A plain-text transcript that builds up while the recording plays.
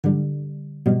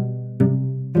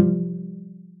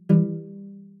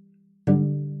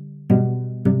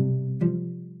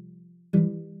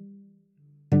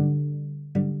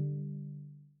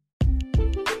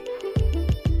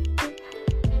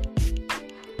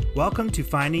Welcome to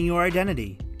Finding Your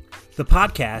Identity, the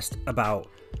podcast about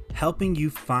helping you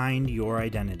find your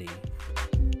identity.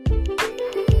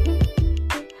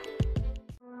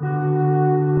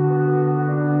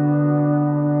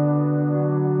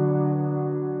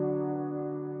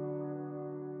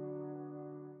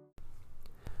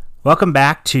 Welcome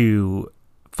back to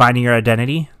Finding Your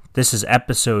Identity. This is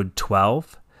episode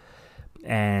 12,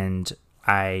 and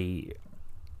I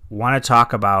want to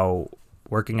talk about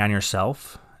working on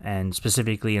yourself. And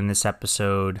specifically in this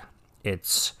episode,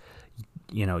 it's,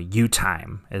 you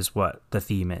time is what the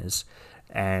theme is.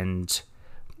 And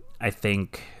I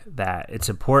think that it's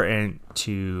important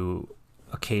to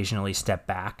occasionally step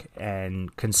back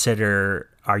and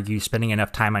consider, are you spending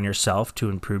enough time on yourself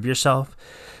to improve yourself?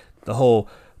 The whole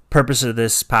purpose of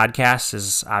this podcast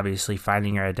is obviously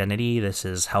finding your identity. This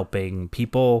is helping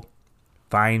people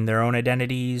find their own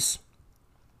identities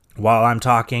while I'm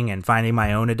talking and finding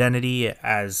my own identity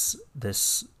as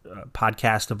this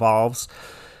podcast evolves.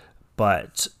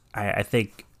 But I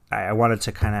think I wanted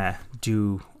to kind of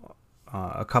do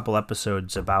a couple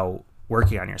episodes about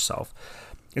working on yourself.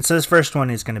 And so this first one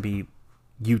is going to be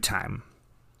you time.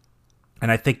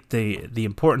 And I think the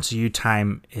importance of you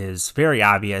time is very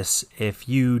obvious if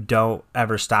you don't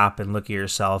ever stop and look at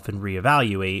yourself and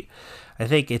reevaluate. I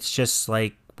think it's just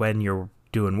like when you're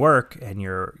doing work and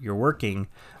you're working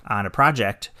on a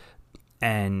project,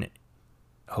 and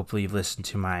hopefully you've listened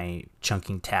to my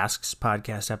Chunking Tasks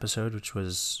podcast episode, which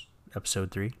was episode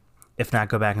 3. If not,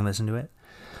 go back and listen to it.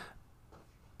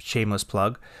 Shameless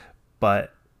plug,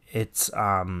 but it's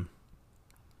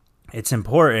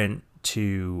important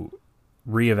to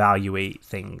reevaluate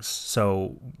things.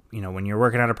 So, when you're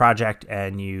working on a project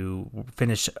and you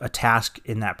finish a task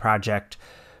in that project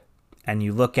and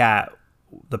you look at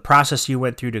the process you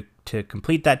went through to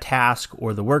complete that task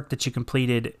or the work that you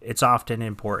completed, it's often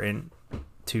important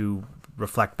to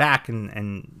reflect back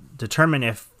and determine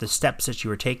if the steps that you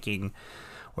were taking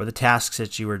or the tasks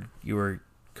that you were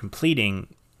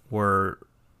completing were,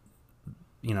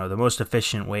 the most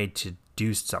efficient way to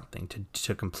do something,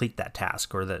 to complete that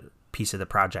task or the piece of the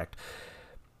project,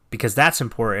 because that's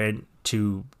important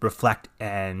to reflect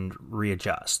and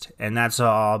readjust. And that's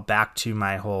all back to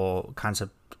my whole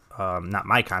concept, not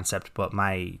my concept, but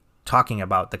my talking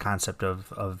about the concept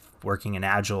of working in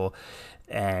Agile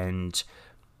and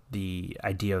the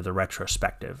idea of the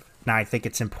retrospective. Now, I think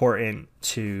it's important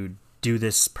to do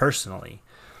this personally.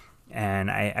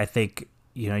 And I think,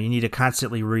 you need to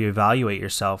constantly reevaluate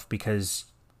yourself, because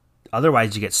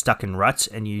otherwise you get stuck in ruts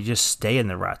and you just stay in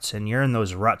the ruts, and you're in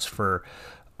those ruts for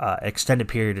extended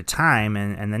period of time.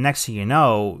 And the next thing you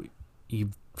know, you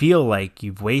feel like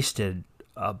you've wasted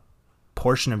a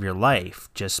portion of your life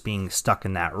just being stuck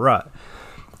in that rut.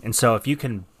 And so if you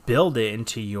can build it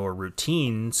into your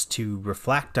routines to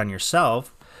reflect on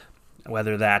yourself,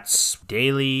 whether that's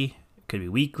daily, could be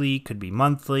weekly, could be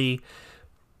monthly,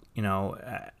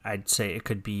 I'd say it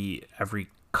could be every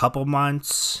couple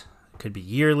months, could be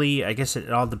yearly. I guess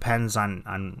it all depends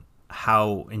on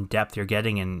how in depth you're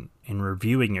getting in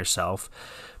reviewing yourself,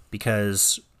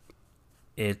 because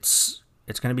it's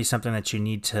going to be something that you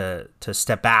need to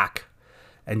step back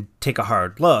and take a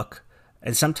hard look.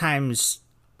 And sometimes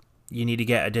you need to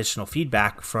get additional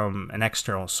feedback from an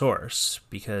external source,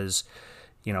 because,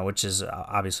 which is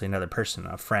obviously another person,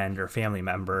 a friend or family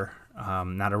member,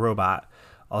 not a robot.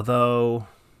 Although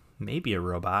maybe a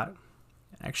robot.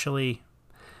 Actually,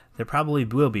 there probably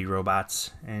will be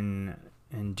robots in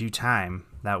due time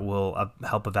that will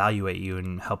help evaluate you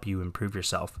and help you improve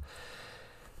yourself.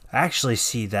 I actually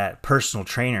see that personal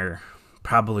trainer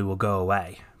probably will go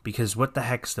away, because what the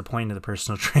heck's the point of the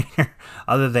personal trainer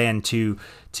other than to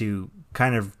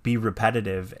kind of be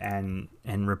repetitive and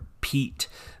repeat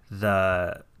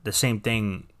the same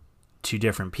thing to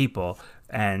different people.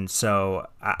 And so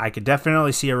I could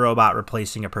definitely see a robot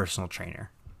replacing a personal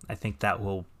trainer. I think that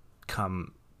will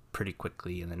come pretty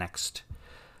quickly I'm going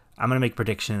to make a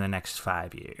prediction in the next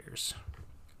 5 years.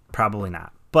 Probably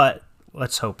not, but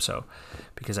let's hope so,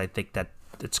 because I think that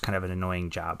it's kind of an annoying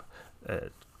job.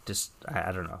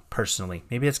 I don't know, personally.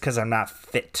 Maybe it's because I'm not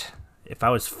fit. If I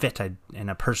was fit and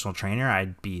a personal trainer,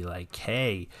 I'd be like,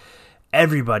 hey,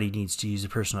 everybody needs to use a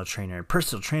personal trainer.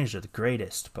 Personal trainers are the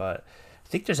greatest. But I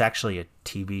think there's actually a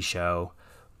TV show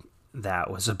that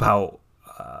was about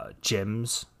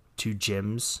two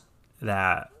gyms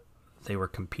that they were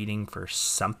competing for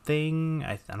something.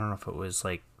 I don't know if it was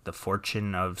like the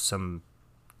fortune of some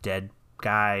dead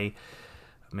guy.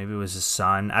 Maybe it was his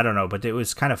son. I don't know, but it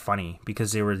was kind of funny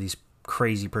because there were these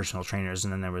crazy personal trainers,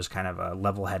 and then there was kind of a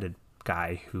level-headed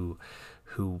guy who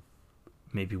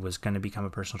maybe was going to become a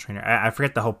personal trainer. I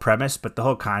forget the whole premise, but the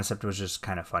whole concept was just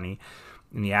kind of funny.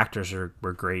 And the actors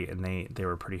were great, and they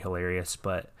were pretty hilarious.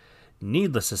 But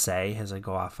needless to say, as I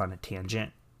go off on a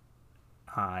tangent,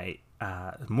 the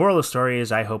moral of the story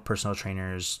is I hope personal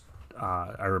trainers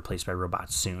are replaced by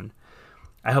robots soon.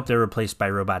 I hope they're replaced by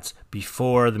robots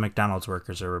before the McDonald's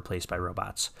workers are replaced by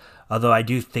robots. Although I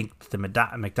do think the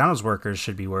McDonald's workers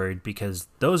should be worried because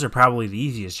those are probably the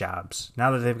easiest jobs.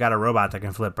 Now that they've got a robot that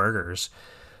can flip burgers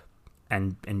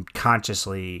and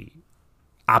consciously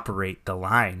operate the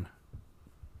line,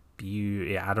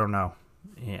 I don't know.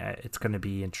 Yeah, it's going to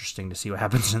be interesting to see what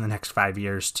happens in the next 5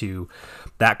 years to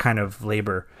that kind of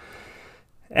labor.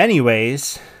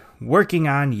 Anyways, working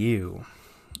on you.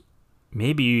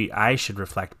 Maybe I should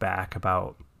reflect back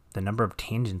about the number of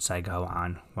tangents I go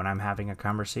on when I'm having a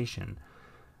conversation.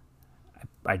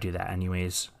 I do that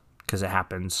anyways because it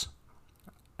happens.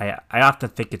 I often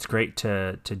think it's great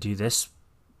to do this,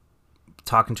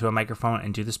 talking to a microphone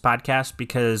and do this podcast,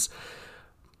 because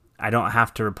I don't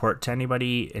have to report to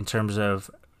anybody in terms of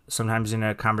sometimes in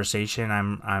a conversation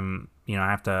I'm I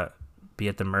have to be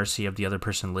at the mercy of the other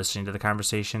person listening to the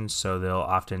conversation. So they'll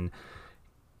often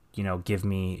give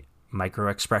me micro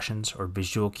expressions or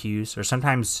visual cues, or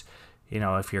sometimes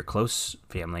if you're close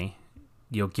family,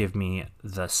 you'll give me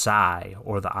the sigh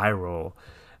or the eye roll,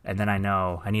 and then I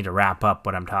know I need to wrap up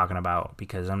what I'm talking about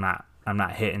because I'm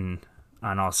not hitting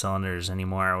on all cylinders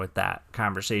anymore with that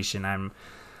conversation. I'm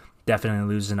definitely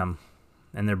losing them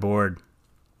and they're bored.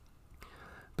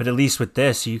 But at least with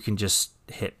this, you can just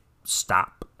hit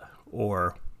stop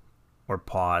or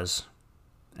pause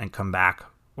and come back,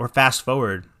 or fast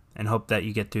forward and hope that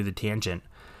you get through the tangent.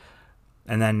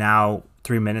 And then now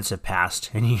 3 minutes have passed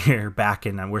and you're back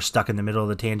and we're stuck in the middle of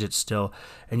the tangent still.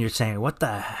 And you're saying, what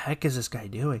the heck is this guy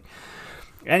doing?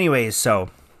 Anyways, so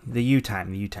the U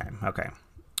time. Okay.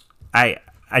 I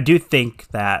do think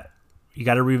that you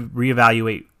got to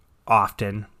reevaluate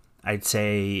often. I'd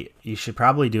say you should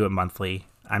probably do it monthly.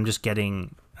 I'm just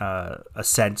getting a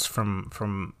sense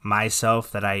from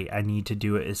myself that I need to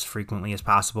do it as frequently as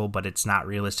possible, but it's not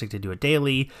realistic to do it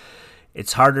daily.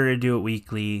 It's harder to do it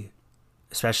weekly,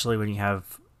 especially when you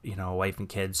have, a wife and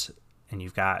kids and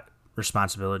you've got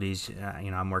responsibilities.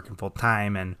 I'm working full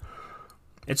time, and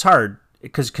it's hard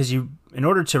because you, in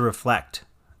order to reflect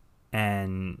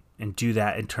and do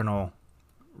that internal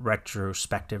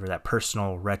retrospective, or that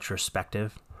personal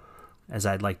retrospective, as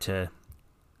I'd like to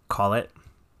call it,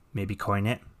 maybe coin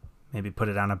it, maybe put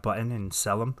it on a button and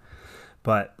sell them.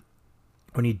 But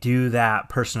when you do that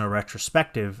personal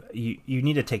retrospective, you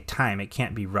need to take time. It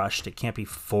can't be rushed. It can't be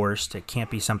forced. It can't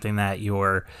be something that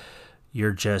you're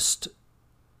just,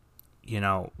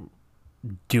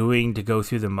 doing to go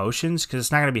through the motions, because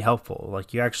it's not going to be helpful.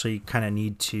 Like, you actually kind of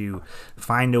need to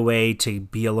find a way to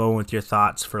be alone with your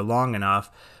thoughts for long enough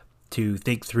to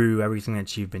think through everything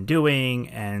that you've been doing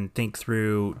and think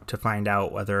through to find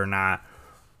out whether or not,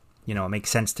 it makes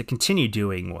sense to continue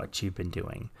doing what you've been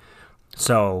doing.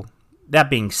 So that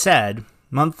being said,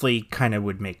 monthly kind of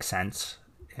would make sense,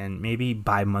 and maybe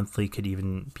bi-monthly could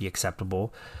even be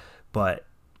acceptable. But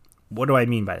what do I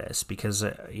mean by this? Because,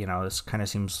 this kind of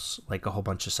seems like a whole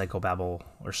bunch of psychobabble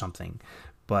or something.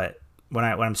 But what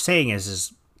I'm saying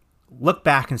is look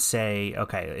back and say,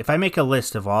 okay, if I make a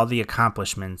list of all the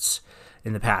accomplishments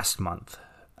in the past month,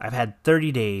 I've had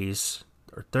 30 days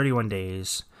or 31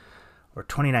 days or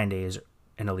 29 days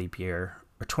in a leap year,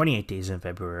 or 28 days in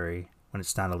February when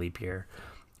it's not a leap year.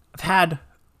 I've had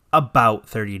about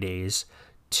 30 days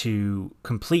to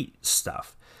complete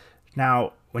stuff.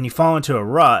 Now, when you fall into a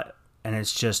rut and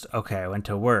it's just, okay, I went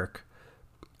to work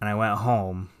and I went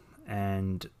home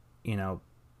and,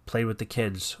 played with the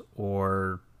kids,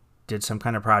 or did some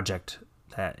kind of project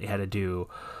that you had to do,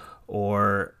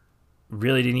 or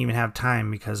really didn't even have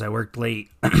time because I worked late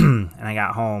and I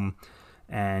got home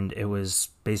and it was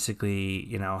basically,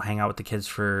 hang out with the kids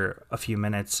for a few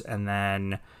minutes and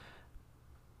then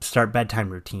start bedtime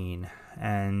routine.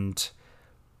 And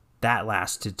that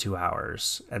lasted 2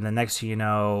 hours. And the next thing you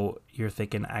know, you're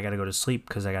thinking, I got to go to sleep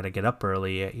because I got to get up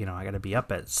early. I got to be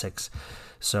up at 6.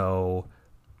 So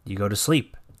you go to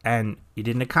sleep and you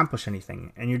didn't accomplish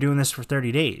anything. And you're doing this for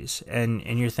 30 days. And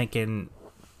you're thinking,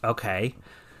 okay,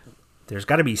 there's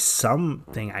got to be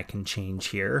something I can change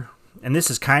here. And this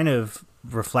is kind of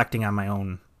reflecting on my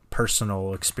own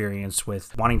personal experience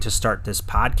with wanting to start this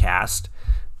podcast,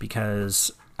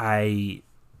 because I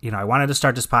wanted to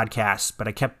start this podcast, but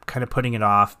I kept kind of putting it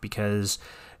off because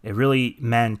it really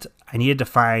meant I needed to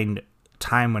find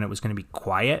time when it was going to be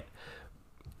quiet.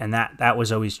 And that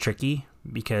was always tricky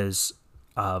because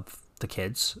of the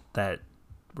kids that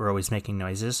were always making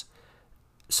noises.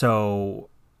 so,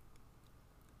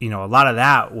 a lot of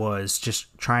that was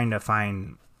just trying to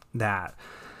find that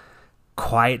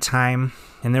quiet time.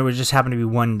 And there would just happen to be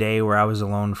one day where I was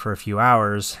alone for a few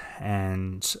hours,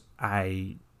 and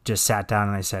I just sat down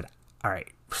and I said, all right,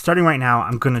 starting right now,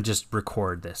 I'm going to just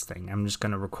record this thing. I'm just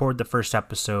going to record the first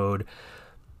episode,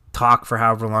 talk for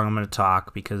however long I'm going to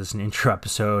talk, because it's an intro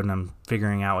episode and I'm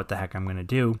figuring out what the heck I'm going to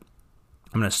do.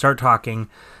 I'm going to start talking.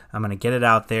 I'm going to get it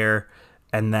out there,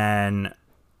 and then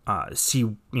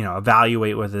see,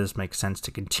 evaluate whether this makes sense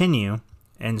to continue.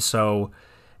 And so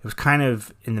it was kind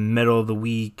of in the middle of the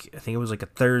week. I think it was like a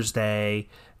Thursday,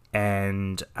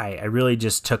 and I really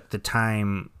just took the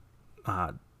time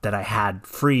that I had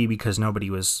free because nobody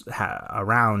was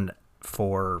around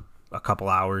for a couple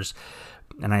hours.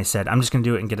 And I said, I'm just going to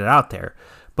do it and get it out there.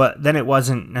 But then it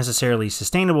wasn't necessarily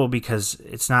sustainable because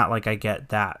it's not like I get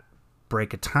that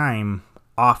break of time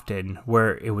often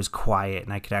where it was quiet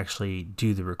and I could actually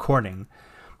do the recording.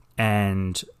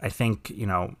 And I think,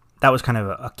 that was kind of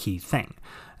a key thing.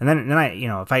 And then I,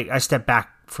 if I step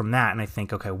back from that and I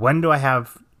think, okay, when do I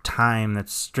have time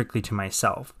that's strictly to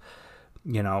myself?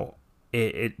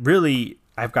 It really,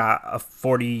 I've got a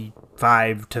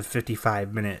 45 to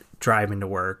 55 minute drive into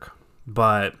work,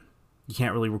 but you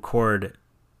can't really record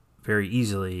very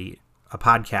easily a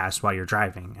podcast while you're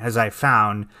driving. As I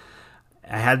found,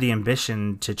 I had the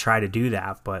ambition to try to do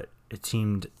that, but it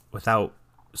seemed without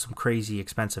some crazy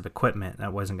expensive equipment,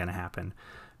 that wasn't going to happen,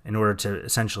 in order to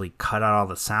essentially cut out all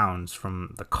the sounds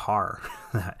from the car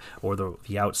or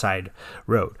the outside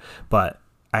road. But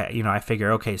I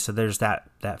figure, okay, so there's that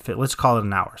fit. Let's call it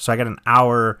an hour. So I got an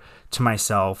hour to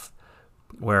myself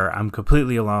where I'm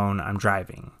completely alone. I'm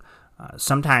driving.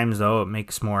 Sometimes though, it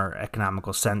makes more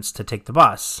economical sense to take the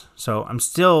bus. So I'm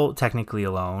still technically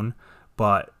alone,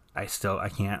 but I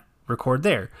can't record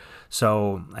there.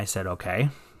 So I said, okay,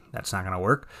 that's not going to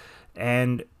work.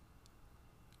 And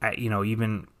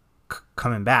even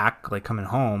coming back, like coming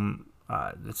home,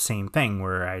 the same thing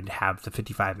where I'd have the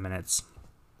 55 minutes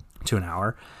to an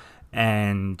hour,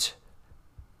 and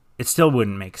it still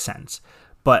wouldn't make sense.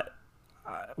 But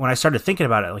when I started thinking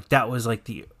about it, like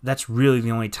that's really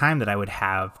the only time that I would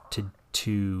have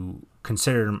to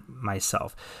consider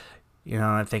myself.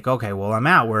 I think, okay, well, I'm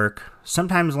at work.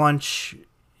 Sometimes lunch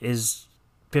is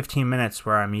 15 minutes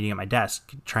where I'm eating at my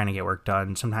desk trying to get work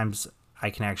done. Sometimes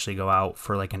I can actually go out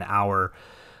for like an hour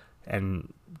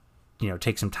and,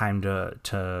 take some time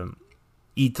to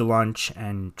eat the lunch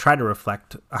and try to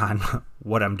reflect on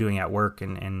what I'm doing at work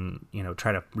and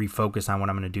try to refocus on what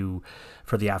I'm going to do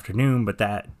for the afternoon. But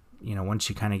that, once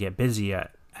you kind of get busy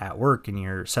at work and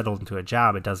you're settled into a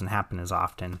job, it doesn't happen as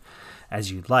often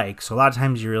as you'd like. So a lot of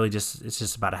times it's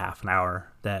just about a half an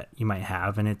hour that you might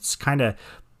have. And it's kind of,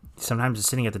 sometimes it's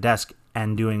sitting at the desk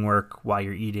and doing work while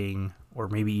you're eating, or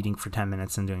maybe eating for 10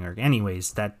 minutes and doing work.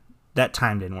 Anyways, that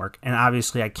time didn't work. And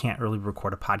obviously I can't really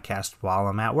record a podcast while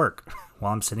I'm at work,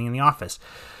 while I'm sitting in the office.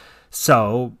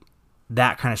 So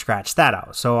that kind of scratched that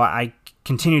out. So I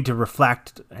continued to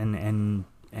reflect and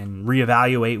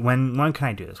reevaluate when can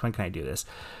I do this? When can I do this?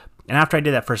 And after I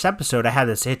did that first episode, I had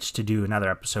this itch to do another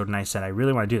episode, and I said, I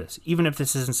really want to do this. Even if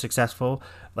this isn't successful,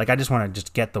 like I just want to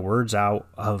just get the words out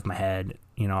of my head,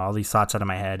 all these thoughts out of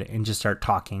my head, and just start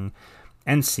talking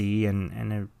and see.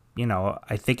 And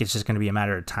I think it's just going to be a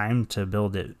matter of time to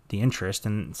build the interest.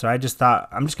 And so I just thought,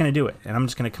 I'm just going to do it, and I'm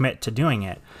just going to commit to doing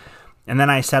it. And then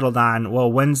I settled on,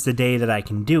 well, when's the day that I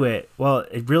can do it? Well,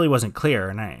 it really wasn't clear.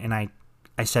 And I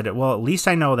said, well, at least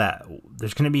I know that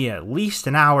there's going to be at least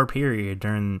an hour period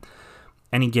during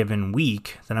any given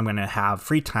week that I'm going to have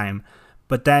free time.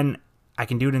 But then I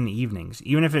can do it in the evenings,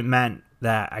 even if it meant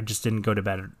that I just didn't go to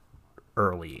bed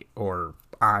early or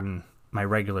on my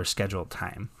regular scheduled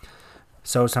time.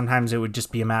 So sometimes it would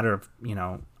just be a matter of,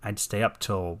 I'd stay up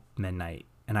till midnight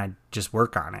and I'd just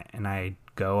work on it, and I'd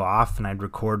go off and I'd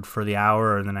record for the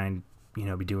hour, and then I'd,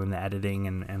 be doing the editing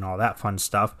and all that fun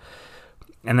stuff.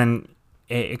 And then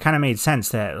it kind of made sense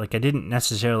that like I didn't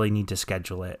necessarily need to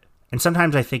schedule it. And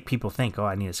sometimes I think people think, oh,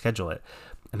 I need to schedule it.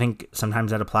 I think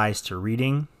sometimes that applies to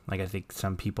reading. Like I think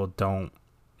some people don't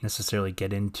necessarily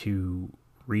get into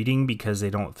reading because they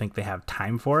don't think they have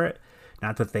time for it.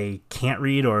 Not that they can't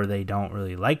read or they don't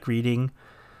really like reading.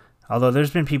 Although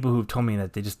there's been people who've told me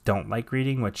that they just don't like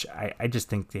reading, which I just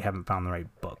think they haven't found the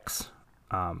right books.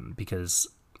 Because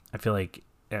I feel like,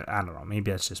 I don't know,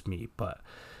 maybe that's just me, but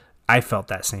I felt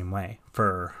that same way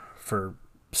for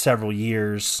several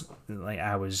years. Like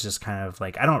I was just kind of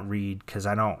like, I don't read because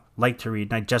I don't like to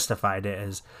read. And I justified it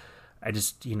as I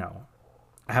just,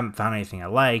 I haven't found anything I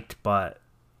liked, but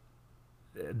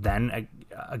then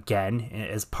again,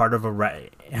 as part of a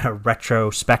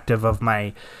retrospective of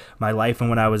my life and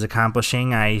what I was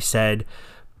accomplishing, I said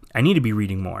I need to be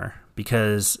reading more,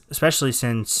 because especially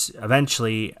since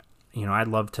eventually, I'd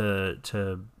love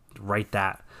to write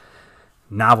that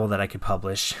novel that I could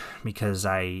publish, because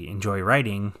I enjoy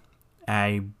writing.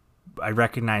 I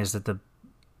recognize that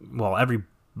every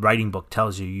writing book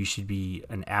tells you should be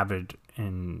an avid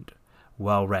and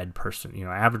well-read person,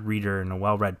 avid reader and a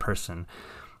well-read person,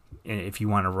 if you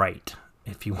want to write,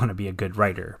 if you want to be a good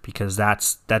writer, because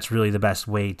that's really the best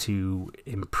way to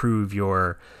improve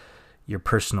your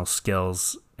personal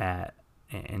skills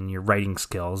and your writing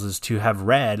skills, is to have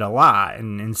read a lot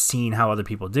and seen how other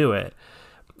people do it.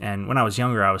 And when I was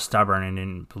younger, I was stubborn and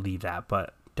didn't believe that,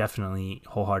 but definitely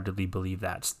wholeheartedly believe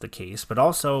that's the case. But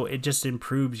also, it just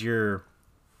improves you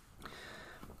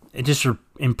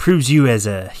as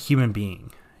a human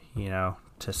being,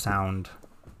 to sound,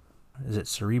 is it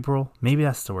cerebral? Maybe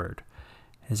that's the word.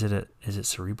 Is it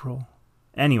cerebral?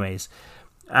 Anyways,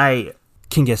 I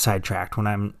can get sidetracked when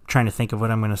I'm trying to think of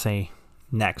what I'm going to say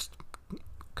next,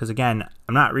 because again,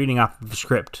 I'm not reading off of the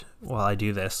script while I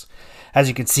do this. As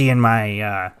you can see in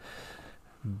my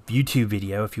YouTube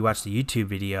video, if you watch the YouTube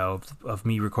video of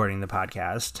me recording the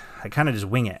podcast, I kind of just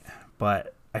wing it.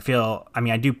 But I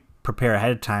do prepare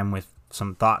ahead of time with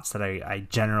some thoughts that I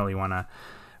generally want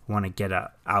to get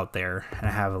out there, and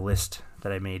I have a list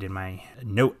that I made in my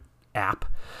note app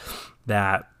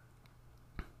that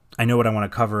I know what I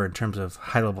want to cover in terms of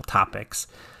high-level topics.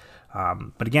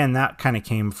 But again, that kind of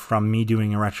came from me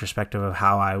doing a retrospective of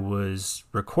how I was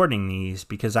recording these,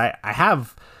 because I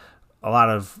have a lot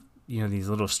of these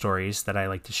little stories that I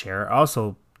like to share. I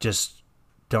also just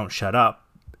don't shut up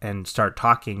and start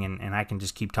talking, and I can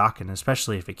just keep talking,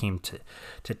 especially if it came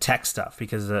to tech stuff,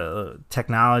 because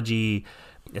technology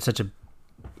is such an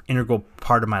integral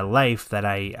part of my life that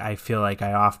I feel like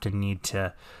I often need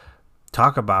to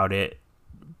talk about it,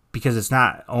 because it's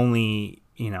not only,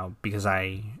 because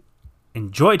I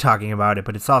enjoy talking about it,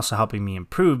 but it's also helping me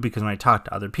improve, because when I talk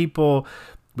to other people,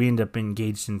 we end up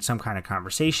engaged in some kind of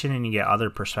conversation, and you get other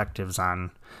perspectives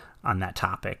on that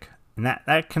topic. And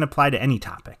that can apply to any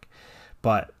topic.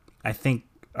 But I think,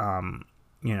 the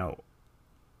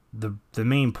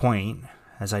main point,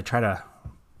 as I try to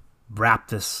wrap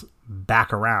this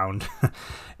back around,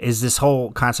 is this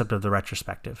whole concept of the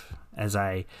retrospective. As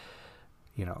I,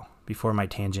 before my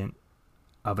tangent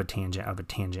of a tangent of a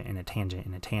tangent and a tangent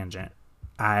and a tangent,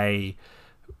 I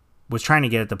was trying to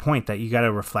get at the point that you got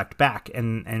to reflect back.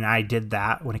 And I did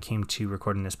that when it came to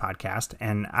recording this podcast.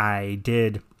 And I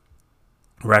did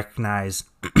recognize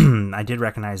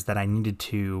that I needed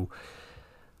to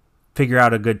figure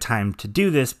out a good time to do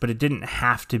this, but it didn't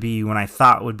have to be when I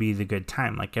thought would be the good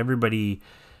time. Like, everybody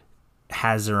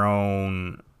has their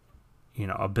own,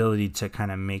 ability to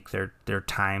kind of make their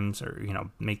times, or,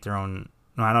 make their own.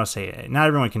 No, I don't say it. Not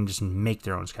everyone can just make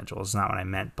their own schedule. It's not what I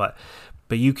meant, but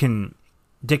you can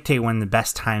dictate when the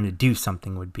best time to do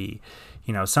something would be.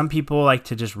 Some people like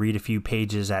to just read a few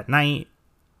pages at night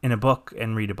in a book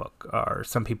and read a book, or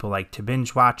some people like to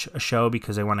binge watch a show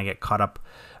because they want to get caught up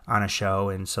on a show,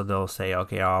 and so they'll say,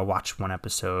 okay, I'll watch one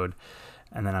episode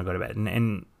and then I'll go to bed,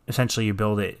 and essentially you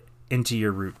build it into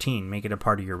your routine, make it a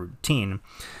part of your routine.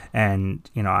 And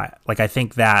I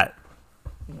think that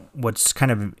what's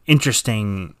kind of an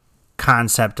interesting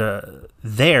concept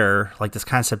there, like this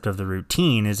concept of the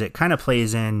routine, is it kind of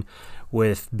plays in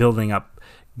with building up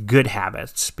good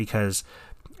habits, because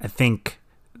I think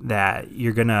that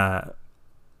you're gonna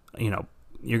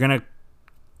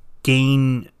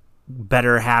gain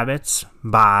better habits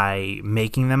by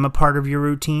making them a part of your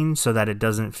routine, so that it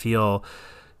doesn't feel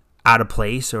out of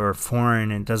place or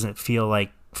foreign, and doesn't feel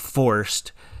like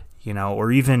forced,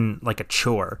 or even like a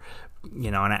chore.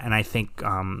 And I think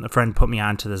a friend put me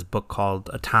onto this book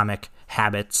called Atomic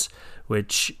Habits,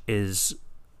 which is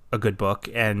a good book,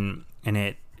 and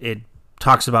it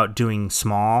talks about doing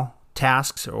small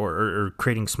tasks or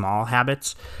creating small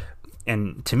habits.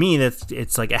 And to me,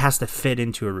 it's like it has to fit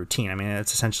into a routine. I mean,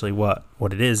 that's essentially what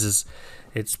it is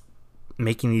it's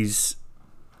making these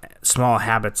small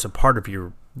habits a part of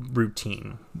your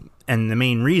routine. And the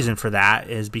main reason for that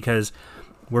is because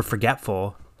we're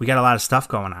forgetful. We got a lot of stuff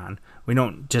going on. We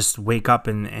don't just wake up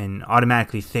and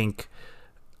automatically think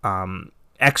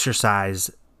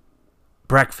exercise,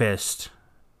 breakfast,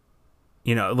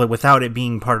 without it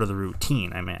being part of the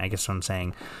routine. I mean, I guess what I'm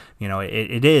saying,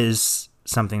 it is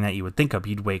something that you would think of.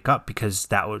 You'd wake up because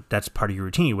that's part of your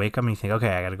routine. You wake up and you think, okay,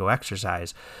 I got to go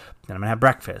exercise. Then I'm going to have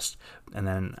breakfast. And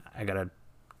then I got to,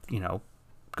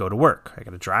 go to work. I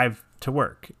got to drive to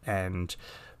work. And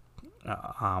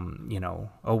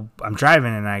oh, I'm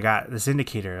driving and I got this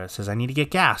indicator that says I need to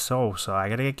get gas. Oh, so I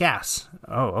got to get gas.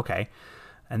 Oh, okay.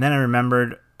 And then I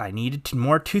remembered I needed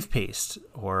more toothpaste,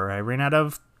 or I ran out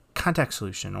of contact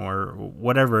solution, or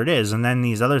whatever it is. And then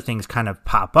these other things kind of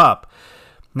pop up.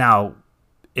 Now,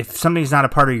 if something's not a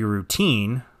part of your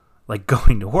routine, like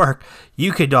going to work,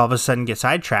 you could all of a sudden get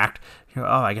sidetracked. Oh,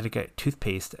 I got to get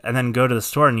toothpaste. And then go to the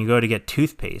store and you go to get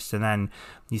toothpaste. And then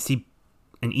you see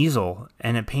an easel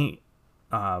and a paint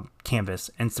canvas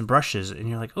and some brushes. And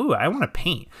you're like, oh, I want to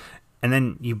paint. And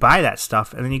then you buy that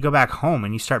stuff and then you go back home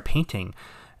and you start painting.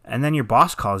 And then your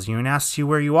boss calls you and asks you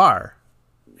where you are.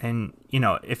 And,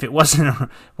 if it wasn't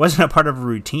a part of a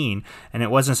routine and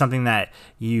it wasn't something that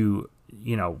you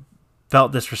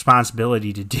felt this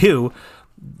responsibility to do,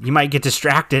 you might get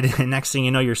distracted, and next thing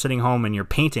you know, you're sitting home and you're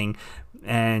painting,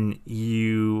 and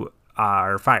you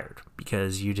are fired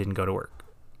because you didn't go to work,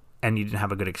 and you didn't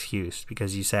have a good excuse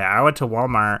because you say, I went to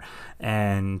Walmart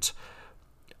and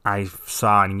I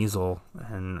saw an easel,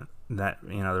 and that,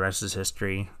 the rest is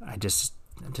history. I just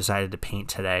decided to paint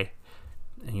today.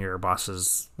 And your boss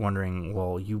is wondering,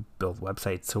 well, you build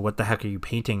websites, so what the heck are you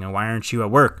painting, and why aren't you at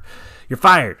work? You're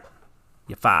fired.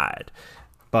 You're fired.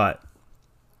 But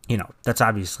that's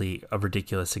obviously a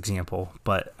ridiculous example,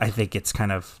 but I think it's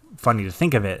kind of funny to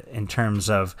think of it in terms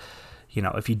of,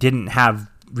 if you didn't have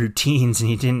routines and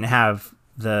you didn't have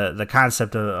the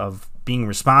concept of being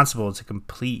responsible to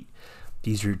complete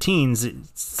these routines,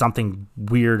 something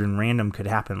weird and random could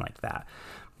happen like that.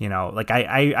 Like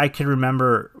I could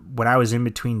remember when I was in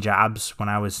between jobs, when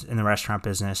I was in the restaurant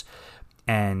business,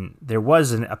 and there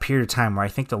was a period of time where I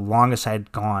think the longest I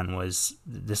had gone was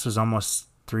almost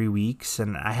 3 weeks,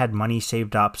 and I had money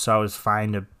saved up, so I was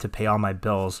fine to pay all my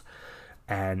bills.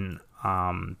 And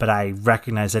but I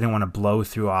recognized I didn't want to blow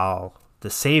through all the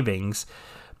savings,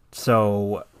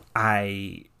 so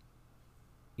I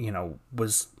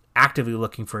was actively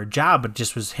looking for a job, but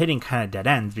just was hitting kind of dead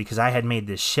ends because I had made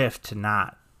this shift to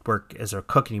not work as a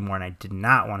cook anymore, and I did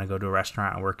not want to go to a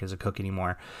restaurant and work as a cook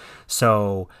anymore.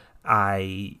 So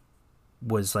I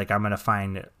was like, I'm going to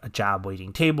find a job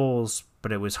waiting tables,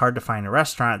 but it was hard to find a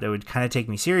restaurant that would kind of take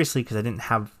me seriously because I didn't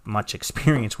have much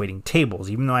experience waiting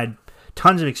tables, even though I had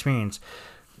tons of experience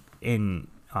in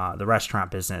the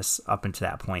restaurant business up until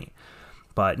that point.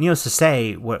 But needless to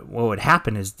say, what would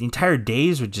happen is the entire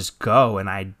days would just go and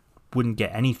I wouldn't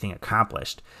get anything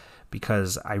accomplished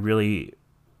because I really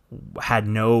had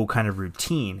no kind of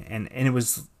routine. And it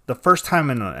was the first time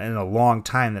in a long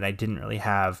time that I didn't really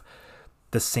have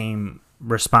the same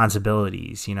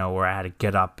responsibilities, where I had to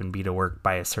get up and be to work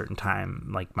by a certain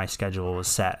time. Like my schedule was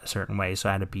set a certain way, so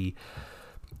I had to be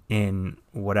in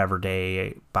whatever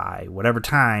day by whatever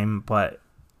time, but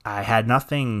I had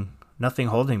nothing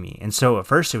holding me. And so at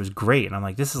first it was great, and I'm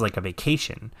like, this is like a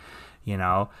vacation,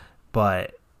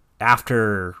 but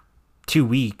after 2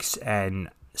 weeks and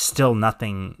still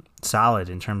nothing solid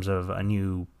in terms of a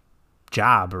new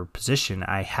job or position,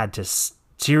 I had to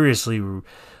seriously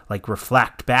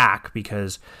reflect back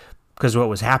because what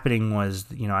was happening was,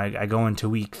 I go into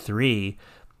week 3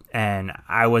 and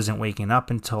I wasn't waking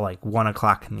up until 1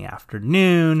 o'clock in the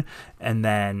afternoon. And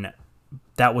then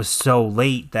that was so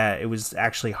late that it was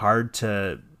actually hard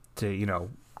to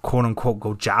quote unquote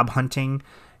go job hunting,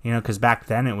 because back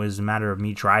then it was a matter of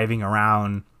me driving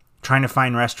around trying to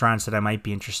find restaurants that I might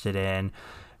be interested in.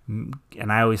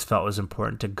 And I always felt it was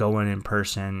important to go in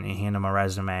person and hand them a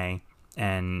resume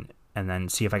and then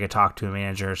see if I could talk to a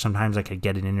manager. Sometimes I could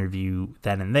get an interview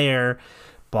then and there,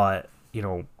 but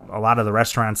a lot of the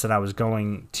restaurants that I was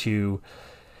going to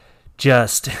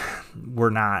just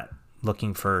were not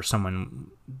looking for someone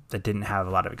that didn't have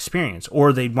a lot of experience,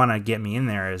 or they'd want to get me in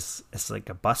there as like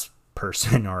a bus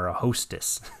person or a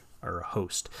hostess or a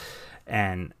host.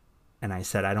 And I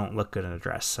said, I don't look good in a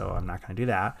dress, so I'm not going to do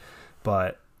that.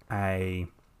 But I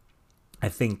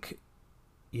think,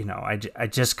 I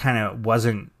just kind of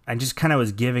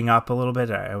was giving up a little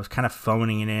bit. I was kind of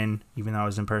phoning it in, even though I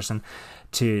was in person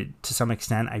to some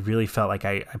extent. I really felt like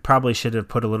I probably should have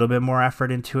put a little bit more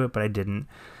effort into it, but I didn't.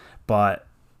 But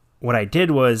what I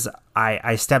did was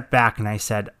I stepped back and I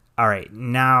said, all right,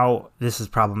 now this is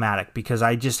problematic because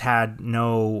I just had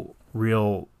no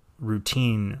real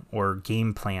routine or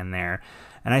game plan there.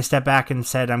 And I stepped back and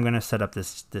said, I'm going to set up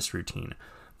this routine.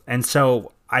 And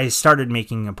so I started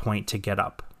making a point to get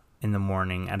up in the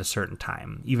morning at a certain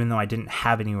time, even though I didn't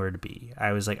have anywhere to be.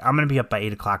 I was like, I'm going to be up by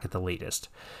 8 o'clock at the latest,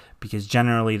 because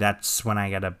generally that's when I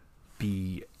got to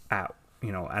be at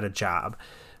a job,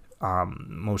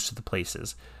 most of the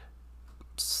places.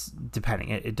 Depending,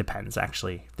 it depends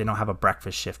actually. They don't have a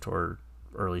breakfast shift or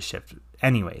early shift.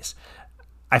 Anyways,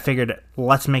 I figured,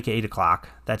 let's make it 8 o'clock.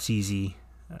 That's easy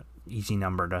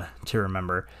number to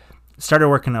remember. Started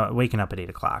waking up at 8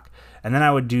 o'clock. And then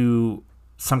I would do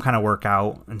some kind of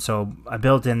workout. And so I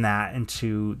built in that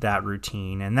into that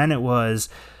routine. And then it was,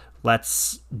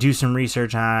 let's do some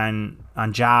research on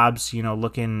jobs,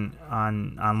 looking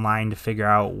online to figure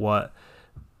out what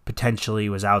potentially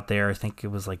was out there. I think it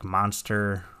was like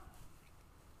Monster.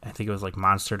 I think it was like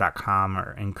Monster.com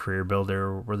or in Career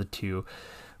Builder were the two.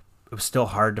 It was still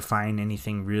hard to find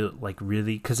anything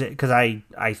really, because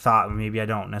I thought maybe I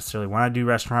don't necessarily want to do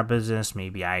restaurant business.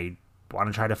 Maybe I want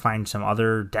to try to find some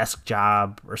other desk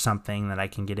job or something that I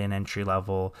can get in entry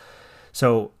level.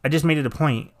 So I just made it a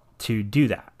point to do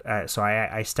that. So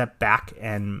I stepped back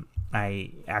and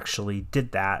I actually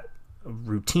did that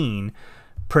routine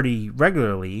pretty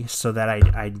regularly so that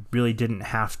I really didn't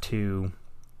have to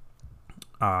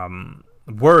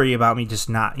worry about me just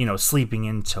not, sleeping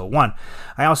until 1.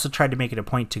 I also tried to make it a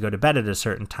point to go to bed at a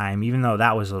certain time, even though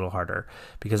that was a little harder,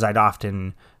 because I'd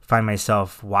often find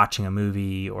myself watching a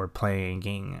movie or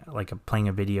playing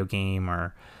a video game,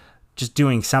 or just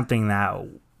doing something that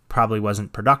probably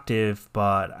wasn't productive,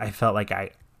 but I felt like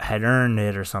I had earned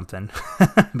it or something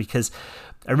because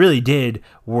I really did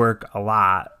work a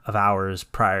lot of hours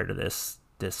prior to this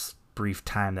brief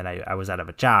time that I was out of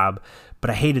a job, but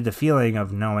I hated the feeling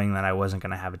of knowing that I wasn't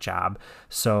going to have a job.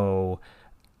 So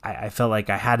I felt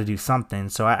like I had to do something.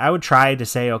 So I would try to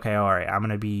say, okay, all right, I'm going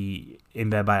to be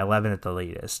in bed by 11 at the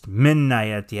latest,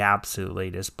 midnight at the absolute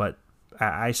latest. But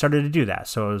I started to do that.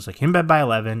 So I was like in bed by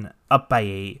 11, up by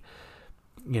 8,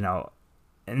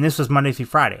 and this was Monday through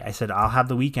Friday. I said, I'll have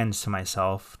the weekends to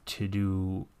myself to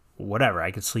do whatever.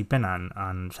 I could sleep in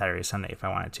on Saturday, Sunday if I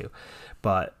wanted to.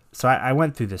 But so I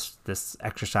went through this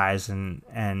exercise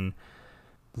and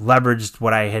leveraged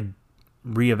what I had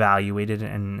reevaluated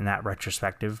in that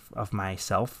retrospective of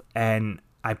myself, and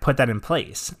I put that in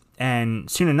place. And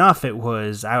soon enough,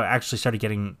 I actually started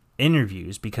getting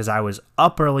interviews because I was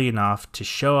up early enough to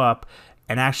show up,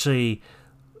 and actually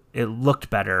it looked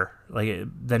better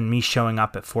than me showing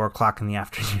up at 4 o'clock in the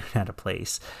afternoon at a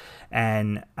place.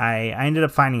 And I ended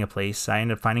up finding a place. I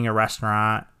ended up finding a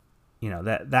restaurant.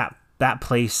 That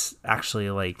place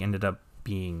actually ended up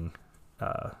being,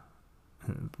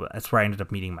 that's where I ended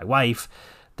up meeting my wife.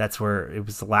 That's where it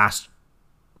was the last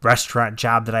restaurant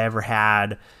job that I ever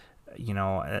had.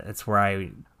 It's where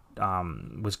I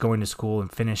was going to school and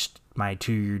finished my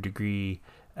 2-year degree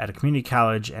at a community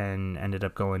college and ended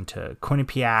up going to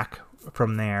Quinnipiac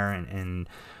from there. And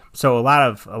so a lot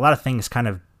of things kind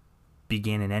of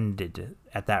began and ended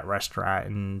at that restaurant.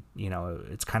 And,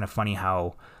 it's kind of funny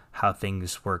how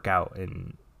things work out.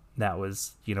 And that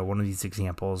was, one of these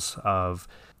examples of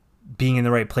being in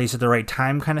the right place at the right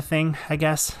time kind of thing, I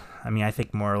guess. I mean, I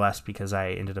think more or less because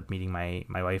I ended up meeting my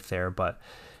wife there, but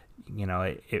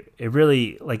it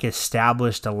really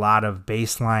established a lot of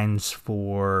baselines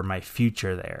for my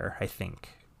future there, I think,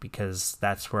 because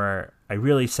that's where I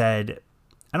really said,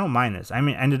 I don't mind this. I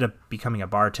mean, I ended up becoming a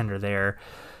bartender there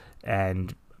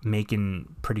and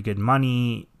making pretty good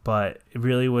money, but it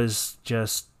really was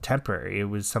just temporary. It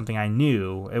was something I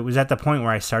knew. It was at the point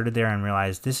where I started there and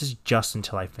realized this is just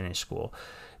until I finish school,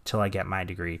 till I get my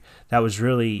degree. That was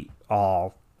really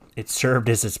all. It served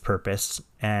as its purpose.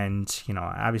 And,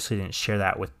 I obviously didn't share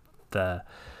that with the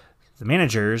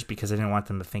managers because I didn't want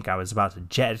them to think I was about to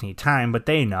jet at any time, but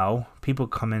they know. People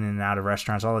come in and out of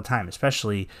restaurants all the time,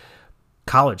 especially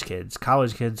college kids.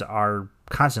 College kids are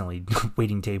constantly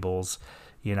waiting tables,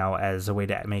 as a way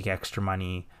to make extra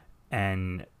money.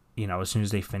 And, as soon as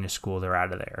they finish school, they're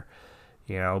out of there,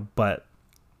 but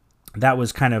that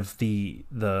was kind of the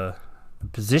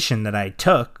position that I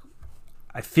took,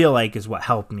 I feel like, is what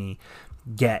helped me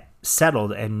get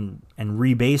settled and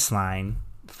re-baseline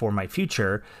for my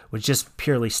future, was just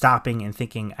purely stopping and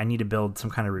thinking, I need to build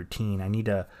some kind of routine. I need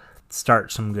to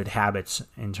start some good habits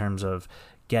in terms of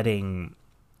getting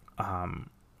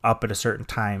up at a certain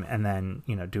time and then,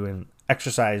 doing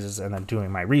exercises and then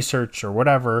doing my research or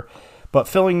whatever, but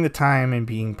filling the time and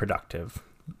being productive.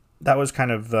 That was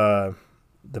kind of the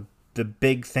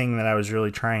big thing that I was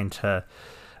really trying to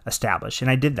establish. And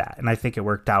I did that. And I think it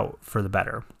worked out for the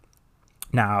better.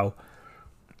 Now,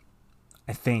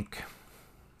 I think,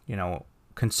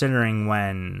 considering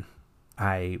when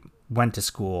I went to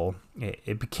school,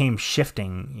 it became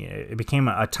shifting. It became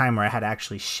a time where I had to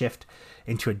actually shift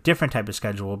into a different type of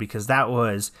schedule, because that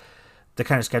was the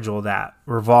kind of schedule that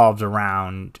revolved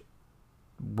around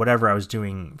whatever I was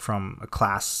doing from a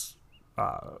class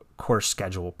course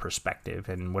schedule perspective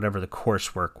and whatever the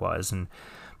coursework was.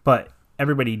 But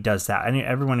everybody does that. I mean,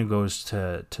 everyone who goes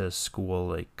to school,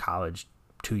 like college,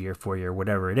 2-year, 4-year,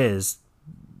 whatever it is,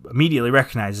 immediately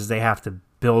recognize is they have to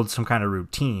build some kind of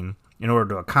routine in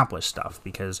order to accomplish stuff,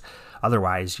 because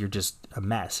otherwise you're just a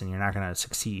mess and you're not going to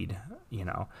succeed,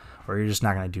 or you're just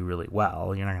not going to do really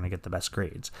well. You're not going to get the best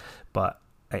grades. But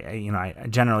I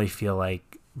generally feel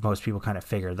like most people kind of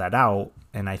figure that out.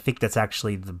 And I think that's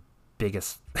actually the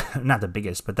biggest, not the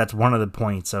biggest, but that's one of the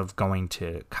points of going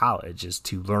to college, is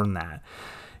to learn that,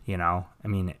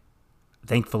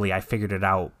 thankfully I figured it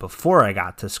out before I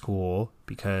got to school,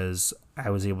 because I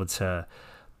was able to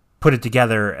put it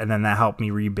together, and then that helped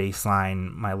me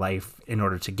re-baseline my life in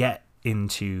order to get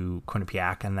into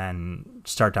Quinnipiac and then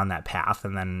start down that path.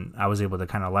 And then I was able to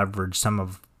kind of leverage some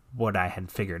of what I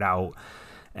had figured out.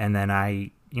 And then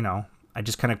I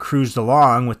just kind of cruised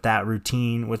along with that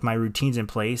routine, with my routines in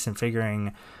place, and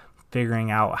figuring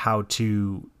out how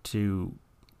to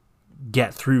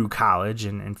get through college,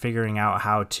 and figuring out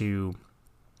how to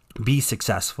be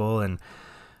successful, and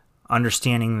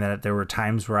understanding that there were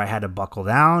times where I had to buckle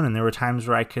down, and there were times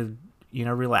where I could,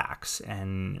 relax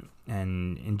and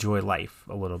enjoy life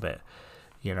a little bit,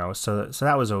 so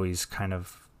that was always kind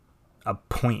of a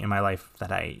point in my life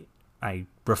that I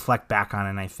reflect back on,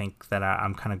 and I think that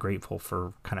I'm kind of grateful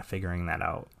for kind of figuring that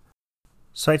out.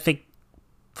 So I think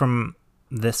from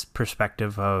this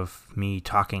perspective of me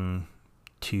talking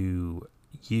to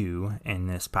you in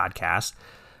this podcast,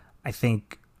 I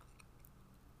think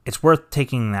it's worth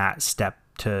taking that step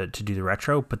to do the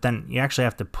retro, but then you actually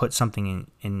have to put something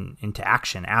into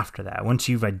action after that. Once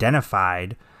you've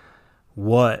identified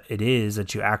what it is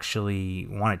that you actually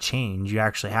want to change, you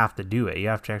actually have to do it. You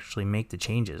have to actually make the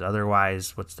changes.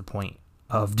 Otherwise, what's the point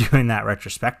of doing that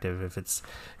retrospective if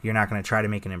you're not going to try to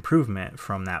make an improvement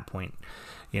from that point,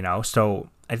 So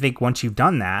I think once you've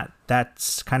done that,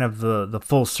 that's kind of the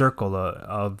full circle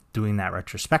of doing that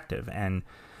retrospective. And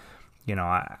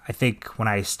I think when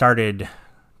I started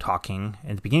talking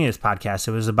at the beginning of this podcast,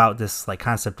 it was about this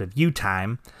concept of you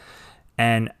time.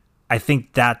 And I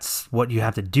think that's what you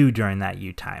have to do during that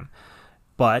you time.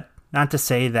 But not to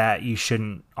say that you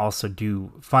shouldn't also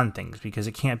do fun things, because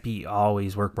it can't be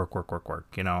always work.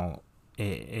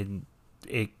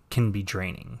 It can be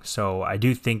draining. So I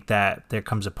do think that there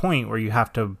comes a point where you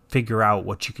have to figure out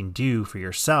what you can do for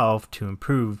yourself to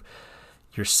improve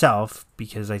yourself,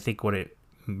 because I think what it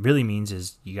really means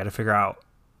is you got to figure out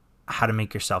how to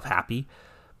make yourself happy.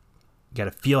 You got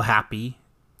to feel happy.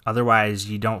 Otherwise,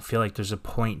 you don't feel like there's a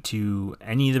point to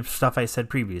any of the stuff I said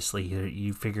previously.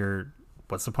 You figure,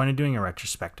 what's the point of doing a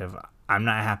retrospective? I'm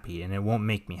not happy, and it won't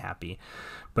make me happy.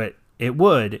 But it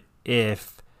would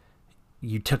if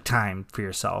you took time for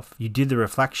yourself. You did the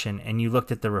reflection, and you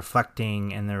looked at the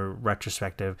reflecting and the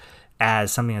retrospective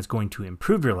as something that's going to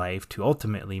improve your life to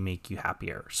ultimately make you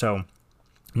happier. So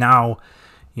now,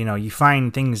 you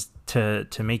find things to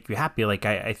make you happy.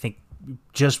 I think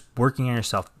just working on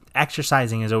yourself,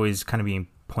 exercising is always kind of being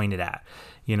pointed at,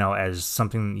 as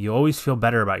something you always feel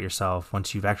better about yourself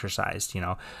once you've exercised.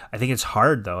 I think it's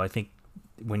hard though. I think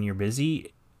when you're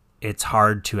busy, it's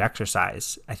hard to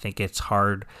exercise. I think it's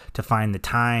hard to find the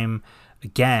time.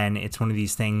 Again, it's one of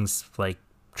these things like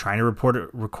trying to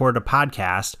record a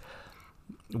podcast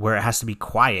where it has to be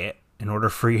quiet in order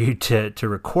for you to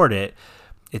record it.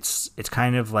 It's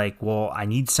kind of like, well, I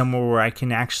need somewhere where I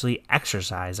can actually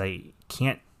exercise. I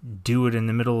can't do it in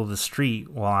the middle of the street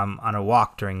while I'm on a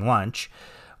walk during lunch,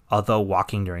 although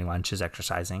walking during lunch is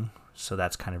exercising. So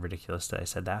that's kind of ridiculous that I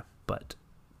said that, but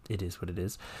it is what it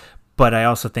is. But I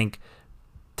also think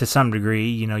to some degree,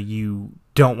 you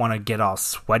don't want to get all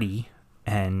sweaty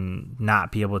and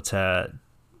not be able to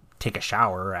take a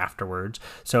shower afterwards.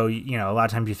 So, a lot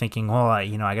of times you're thinking, well, I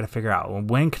got to figure out, well,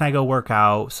 when can I go work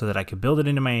out so that I could build it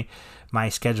into my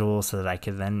schedule so that I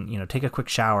could then, take a quick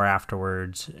shower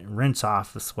afterwards, rinse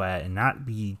off the sweat and not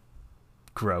be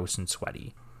gross and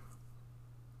sweaty.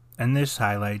 And this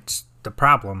highlights the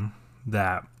problem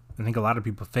that I think a lot of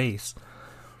people face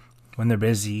when they're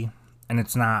busy and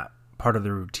it's not part of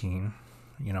the routine.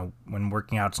 When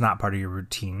working out, it's not part of your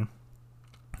routine.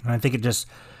 And I think it just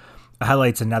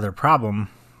highlights another problem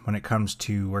when it comes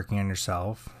to working on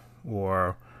yourself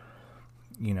or,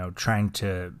 trying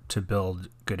to build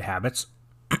good habits.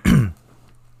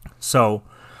 So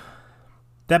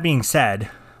that being said,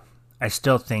 I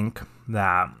still think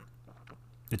that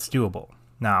it's doable.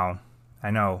 Now, I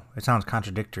know it sounds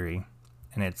contradictory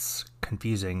and it's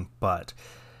confusing, but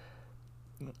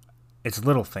it's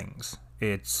little things.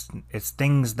 It's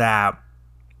things that,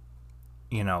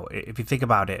 if you think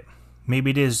about it,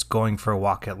 maybe it is going for a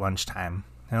walk at lunchtime,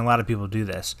 and a lot of people do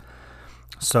this.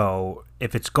 So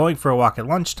if it's going for a walk at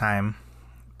lunchtime,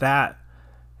 that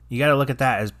you got to look at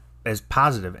that as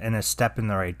positive and a step in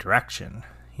the right direction.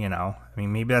 I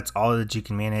mean, maybe that's all that you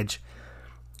can manage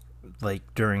like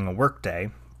during a work day,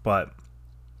 but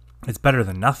it's better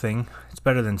than nothing. It's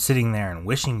better than sitting there and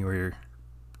wishing you were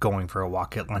going for a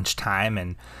walk at lunchtime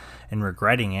and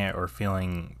regretting it or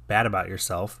feeling bad about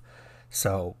yourself.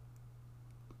 So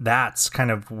that's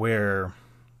kind of where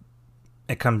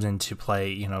it comes into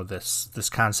play, this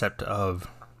concept of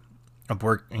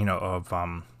work,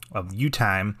 of you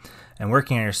time and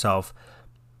working on yourself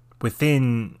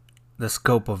within the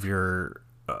scope of your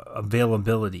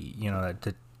availability,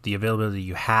 the availability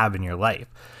you have in your life.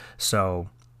 So,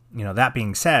 that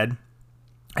being said,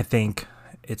 I think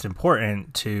it's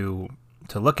important to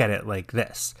look at it like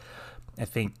this. I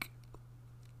think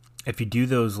if you do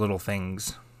those little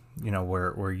things,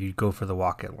 where you go for the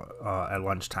walk at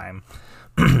lunchtime,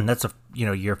 that's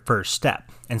your first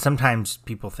step. And sometimes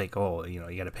people think, oh, you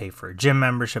got to pay for a gym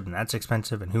membership and that's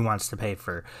expensive. And who wants to pay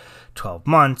for 12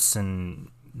 months and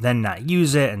then not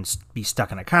use it and be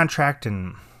stuck in a contract?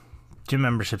 And gym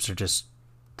memberships are just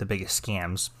the biggest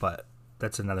scams, but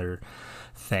that's another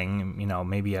thing.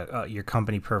 Maybe your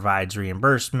company provides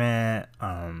reimbursement.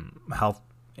 Health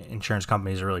insurance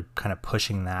companies are really kind of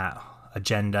pushing that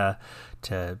agenda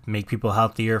to make people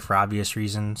healthier for obvious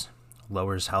reasons,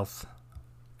 lowers health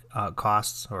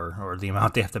costs or the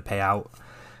amount they have to pay out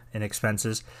in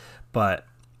expenses. But,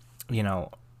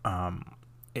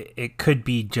 it could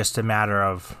be just a matter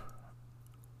of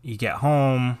you get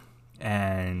home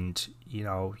and,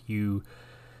 you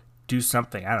do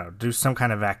something, do some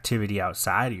kind of activity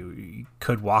outside. You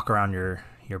could walk around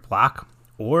your block,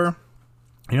 or,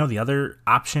 the other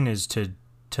option is to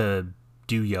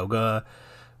do yoga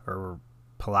or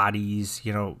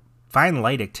Pilates, find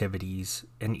light activities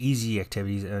and easy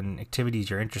activities and activities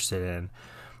you're interested in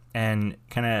and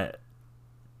kind of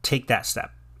take that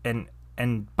step.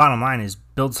 And bottom line is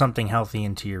build something healthy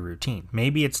into your routine.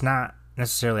 Maybe it's not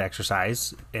necessarily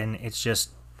exercise and it's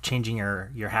just changing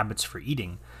your habits for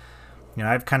eating.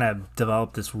 I've kind of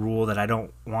developed this rule that I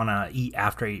don't want to eat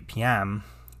after 8 p.m.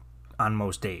 on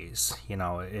most days.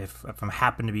 If I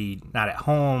happen to be not at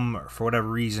home or for whatever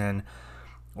reason,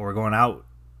 or we're going out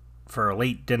for a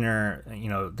late dinner,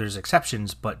 there's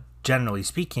exceptions, but generally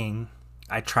speaking,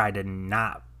 I try to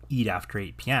not eat after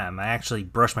 8 p.m. I actually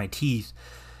brush my teeth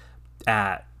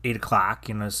at 8 o'clock.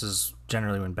 This is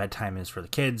generally when bedtime is for the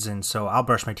kids, and so I'll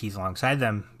brush my teeth alongside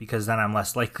them because then I'm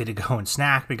less likely to go and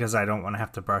snack because I don't want to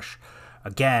have to brush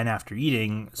again after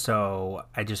eating. So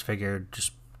I just figured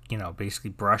basically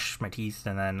brush my teeth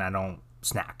and then I don't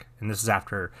snack. And this is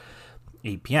after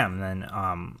 8 p.m. Then,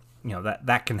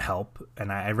 that can help.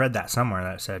 And I read that somewhere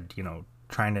that said,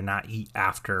 trying to not eat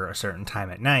after a certain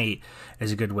time at night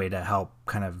is a good way to help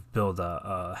kind of build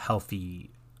a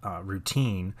healthy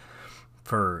routine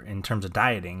in terms of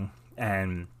dieting.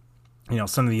 And,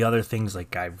 some of the other things,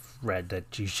 like I've read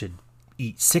that you should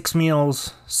eat 6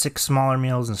 smaller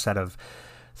meals instead of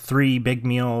 3 big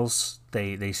meals.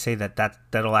 They say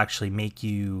that'll actually make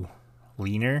you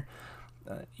leaner.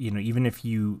 Even if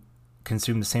you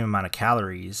consume the same amount of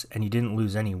calories and you didn't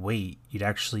lose any weight, you'd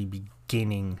actually be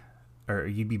gaining, or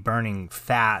you'd be burning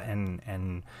fat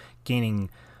and gaining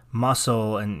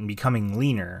muscle and becoming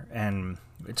leaner. And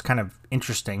it's kind of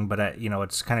interesting, but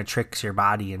it's kind of tricks your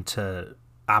body into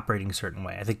operating a certain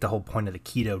way. I think the whole point of the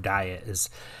keto diet is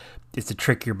to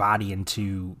trick your body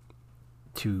into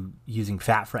using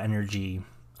fat for energy.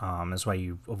 That's why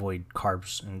you avoid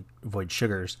carbs and avoid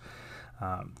sugars.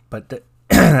 But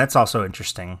that's also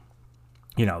interesting.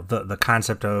 The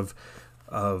concept of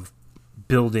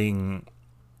building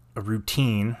a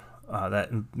routine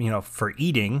that for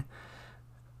eating.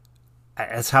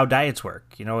 That's how diets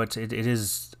work. It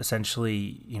is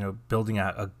essentially building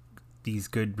these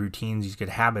good routines, these good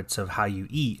habits of how you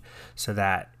eat, so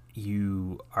that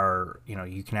you are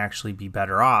you can actually be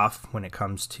better off when it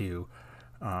comes to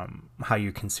how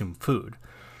you consume food.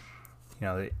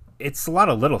 It's a lot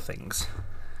of little things.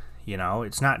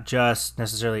 It's not just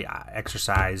necessarily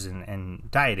exercise and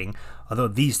dieting, although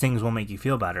these things will make you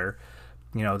feel better.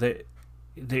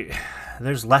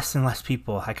 There's less and less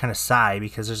people. I kind of sigh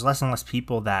because there's less and less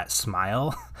people that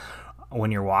smile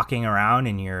when you're walking around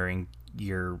and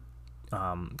you're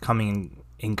coming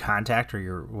in contact, or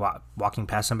you're walking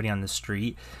past somebody on the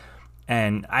street.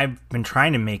 And I've been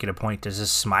trying to make it a point to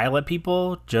just smile at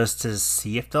people just to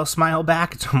see if they'll smile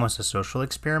back. It's almost a social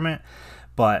experiment,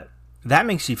 but that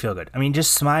makes you feel good. I mean,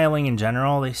 just smiling in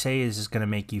general, they say, is just going to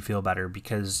make you feel better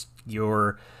because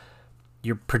you're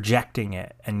projecting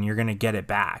it and you're going to get it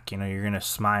back. You're going to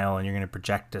smile and you're going to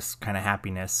project this kind of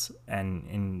happiness,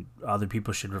 and other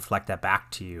people should reflect that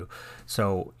back to you.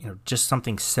 So, just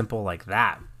something simple like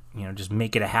that just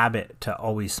make it a habit to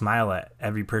always smile at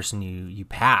every person you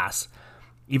pass.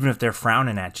 Even if they're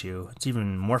frowning at you, it's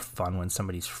even more fun when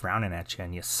somebody's frowning at you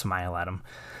and you smile at them.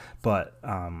 But,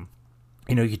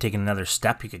 you could take another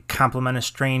step. You could compliment a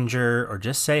stranger or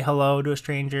just say hello to a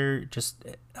stranger. Just,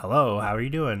 hello, how are you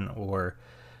doing? Or,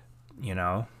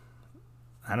 I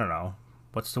don't know,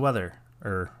 what's the weather?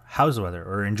 Or how's the weather?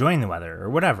 Or enjoying the weather? Or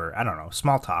whatever. I don't know,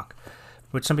 small talk,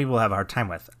 which some people have a hard time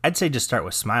with. I'd say just start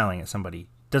with smiling at somebody.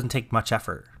 It doesn't take much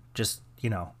effort. Just, you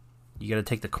got to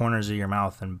take the corners of your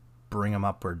mouth and bring them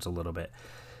upwards a little bit,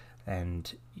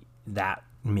 and that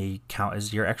may count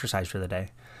as your exercise for the day.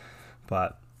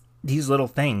 But these little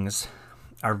things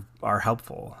are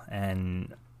helpful,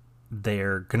 and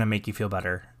they're gonna make you feel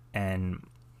better, and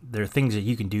they're things that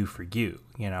you can do for you,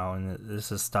 and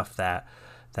this is stuff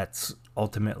that's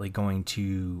ultimately going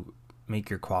to make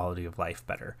your quality of life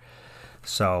better.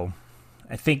 So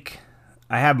I think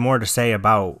I have more to say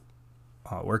about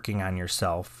working on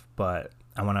yourself, but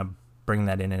I want to bring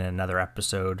that in another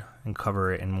episode and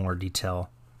cover it in more detail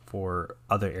for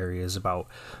other areas about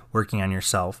working on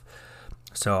yourself.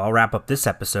 So I'll wrap up this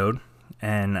episode,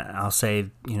 and I'll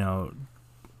say,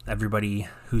 everybody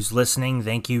who's listening,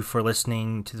 thank you for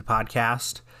listening to the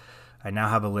podcast. I now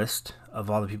have a list of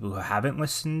all the people who haven't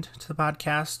listened to the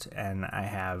podcast, and I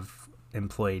have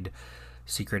employed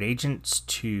secret agents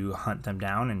to hunt them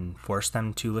down and force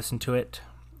them to listen to it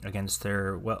against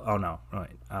their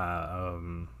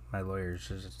my lawyer's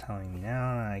just telling me now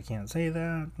I can't say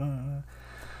that.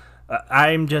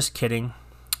 I'm just kidding.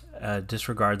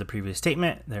 Disregard the previous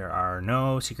statement. There are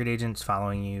no secret agents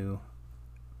following you.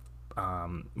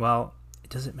 Well,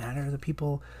 does it matter? The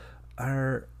people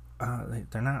are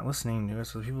they're not listening to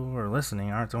us. The people who are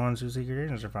listening aren't the ones who secret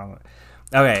agents are following.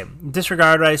 Okay,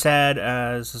 disregard what I said.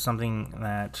 This is something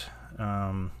that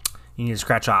you need to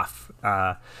scratch off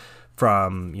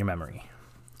from your memory.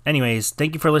 Anyways,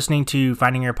 thank you for listening to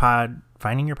Finding Your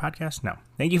Podcast? No.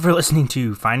 Thank you for listening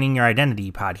to Finding Your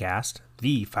Identity podcast,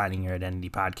 the Finding Your Identity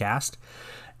podcast,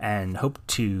 and hope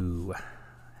to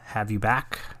have you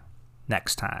back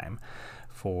next time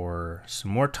for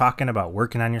some more talking about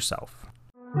working on yourself.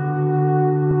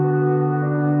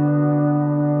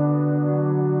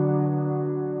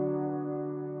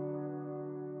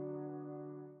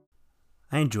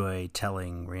 I enjoy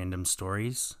telling random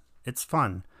stories. It's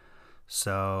fun.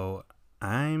 So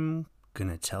I'm going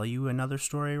to tell you another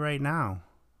story right now.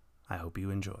 I hope you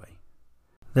enjoy.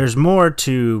 There's more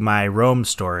to my Rome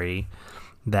story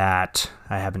that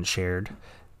I haven't shared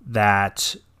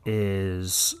that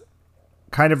is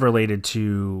kind of related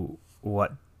to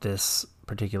what this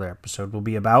particular episode will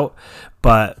be about.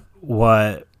 But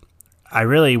what I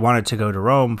really wanted to go to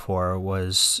Rome for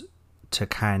was to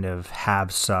kind of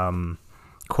have some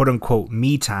quote-unquote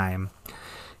me time.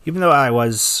 Even though I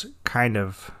was kind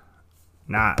of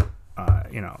not,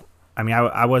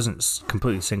 I wasn't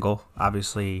completely single.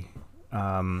 Obviously,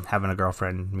 having a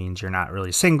girlfriend means you're not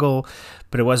really single,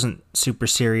 but it wasn't super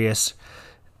serious.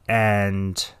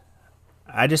 And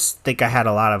I just think I had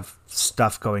a lot of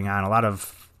stuff going on, a lot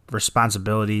of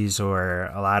responsibilities or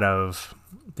a lot of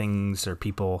things or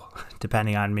people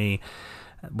depending on me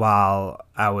while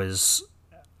I was,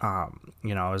 I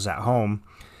was at home.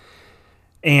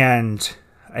 And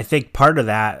I think part of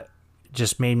that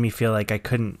just made me feel like I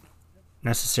couldn't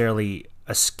necessarily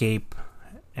escape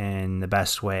in the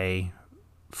best way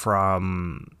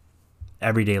from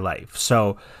everyday life.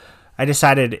 So I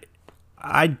decided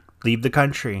I'd leave the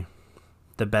country.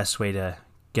 The best way to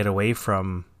get away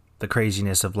from the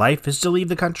craziness of life is to leave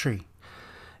the country.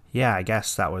 Yeah, I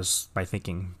guess that was my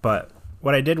thinking. But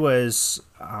what I did was,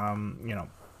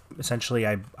 essentially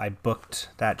I booked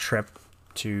that trip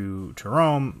to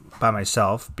Rome by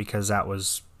myself because that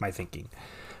was my thinking.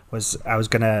 I was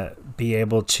going to be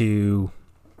able to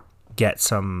get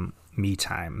some me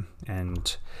time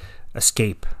and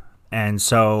escape. And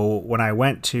so when I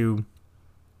went to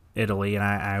Italy and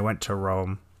I went to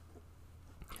Rome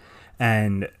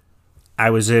and I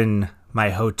was in my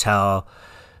hotel,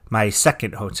 my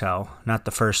second hotel, not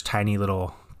the first tiny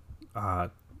little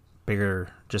bigger,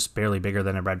 just barely bigger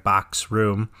than a red box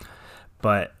room,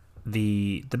 but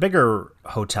the bigger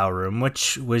hotel room,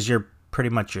 which was pretty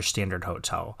much your standard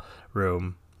hotel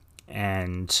room,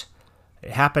 and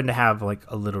it happened to have like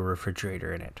a little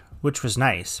refrigerator in it, which was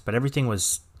nice, but everything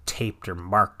was taped or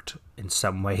marked in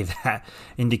some way that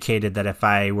indicated that if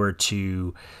I were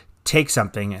to take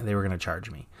something, they were going to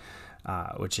charge me,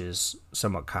 which is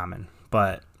somewhat common.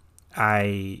 But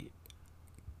I,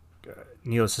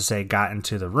 needless to say, got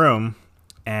into the room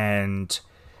and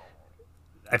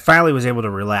I finally was able to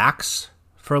relax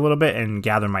for a little bit and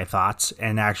gather my thoughts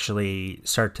and actually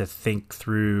start to think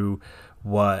through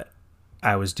what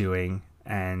I was doing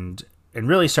and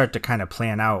really start to kind of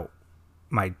plan out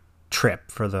my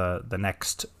trip for the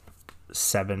next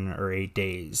 7 or 8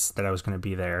 days that I was going to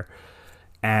be there.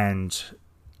 And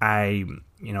I,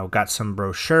 got some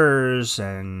brochures,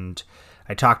 and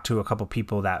I talked to a couple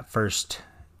people that first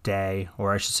day,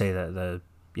 or I should say it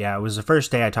was the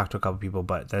first day I talked to a couple people,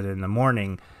 but then in the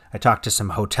morning I talked to some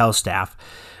hotel staff,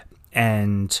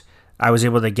 and I was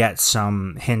able to get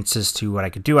some hints as to what I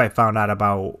could do. I found out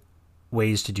about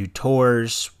ways to do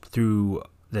tours through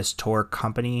this tour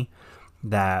company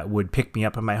that would pick me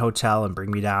up at my hotel and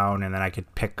bring me down, and then I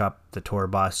could pick up the tour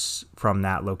bus from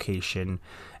that location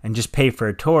and just pay for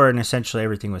a tour, and essentially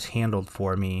everything was handled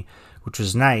for me, which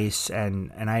was nice.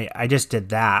 And I just did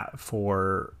that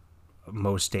for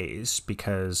most days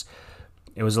because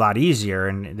it was a lot easier,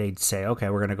 and they'd say, okay,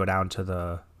 we're going to go down to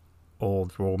the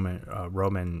old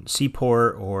Roman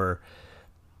seaport, or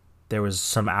there was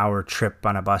some hour trip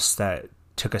on a bus that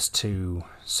took us to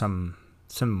some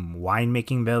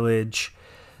winemaking village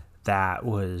that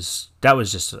was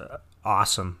just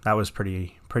awesome. That was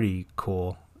pretty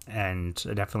cool, and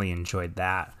I definitely enjoyed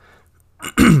that.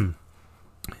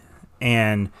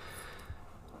 And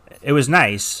it was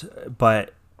nice,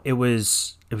 but it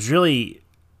was really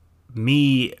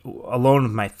me alone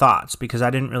with my thoughts because I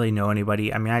didn't really know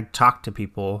anybody. I mean, I talked to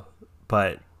people,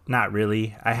 but not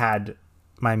really. I had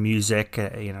my music,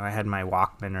 I had my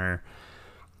Walkman or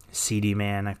CD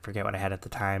Man. I forget what I had at the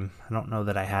time. I don't know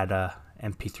that I had a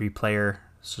MP3 player.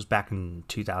 This was back in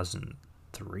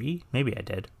 2003. Maybe I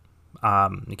did. I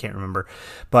can't remember.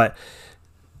 But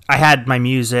I had my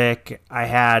music. I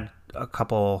had a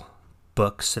couple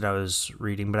books that I was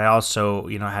reading, but I also,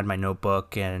 had my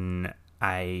notebook, and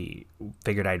I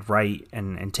figured I'd write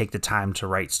and take the time to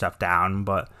write stuff down.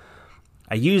 But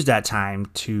I used that time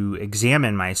to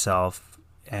examine myself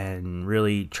and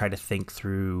really try to think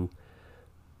through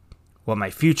what my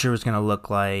future was going to look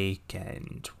like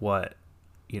and what,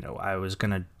 I was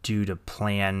going to do to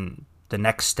plan the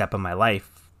next step of my life,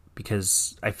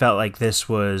 because I felt like this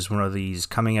was one of these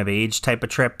coming of age type of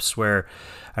trips where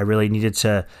I really needed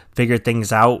to figure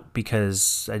things out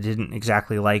because I didn't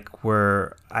exactly like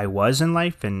where I was in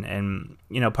life. And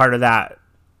part of that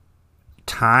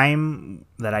time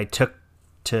that I took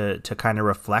to kind of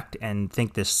reflect and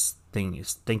think these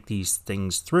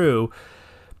things through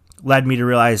led me to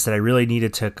realize that I really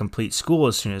needed to complete school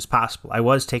as soon as possible. I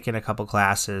was taking a couple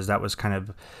classes. That was kind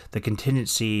of the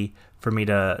contingency for me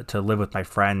to live with my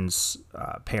friends'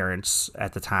 parents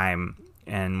at the time.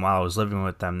 And while I was living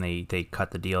with them, they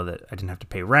cut the deal that I didn't have to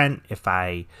pay rent if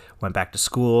I went back to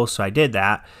school. So I did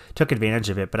that, took advantage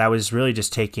of it. But I was really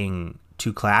just taking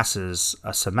 2 classes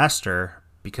a semester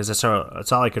because that's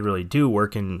all I could really do,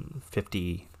 working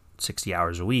 50, 60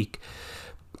 hours a week.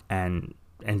 And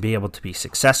be able to be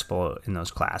successful in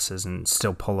those classes and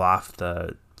still pull off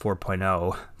the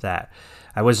 4.0 that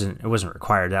it wasn't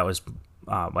required. That was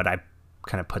what I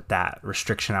kind of put that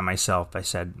restriction on myself. I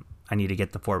said, I need to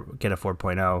get a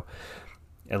 4.0,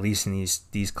 at least in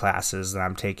these classes that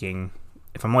I'm taking.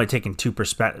 If I'm only taking 2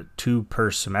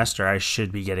 per semester, I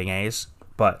should be getting A's.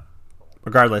 But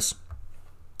regardless,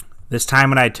 this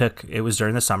time when I took, it was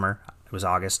during the summer. It was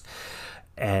August.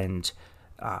 And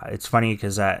it's funny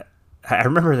because I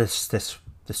remember this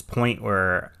point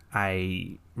where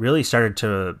I really started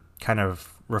to kind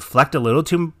of reflect a little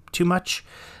too much,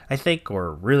 I think,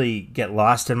 or really get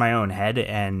lost in my own head,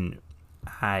 and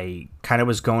I kind of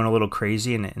was going a little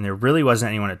crazy, and there really wasn't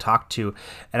anyone to talk to,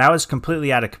 and I was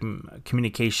completely out of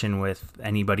communication with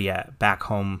anybody back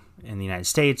home in the United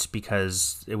States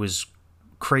because it was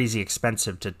crazy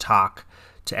expensive to talk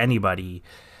to anybody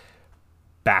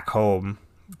back home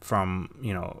from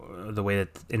the way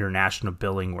that international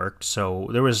billing worked. So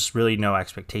there was really no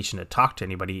expectation to talk to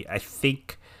anybody. I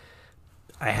think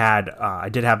I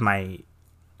did have my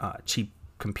cheap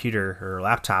computer or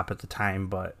laptop at the time,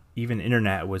 but even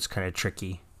internet was kind of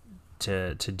tricky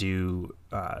to do.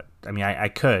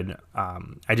 I could.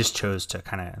 I just chose to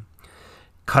kind of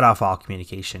cut off all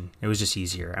communication. It was just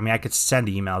easier. I could send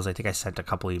emails. I think I sent a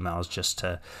couple emails just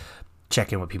to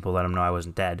check in with people, let them know I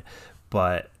wasn't dead.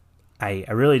 But I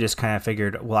really just kind of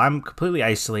figured, well, I'm completely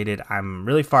isolated. I'm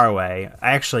really far away.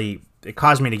 It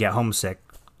caused me to get homesick,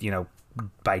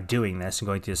 by doing this and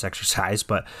going through this exercise.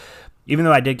 But even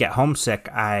though I did get homesick,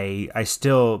 I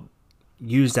still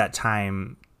used that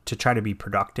time to try to be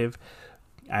productive.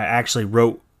 I actually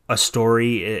wrote a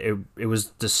story. It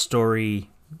was the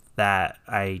story that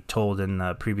I told in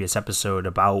the previous episode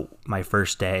about my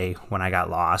first day when I got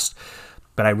lost.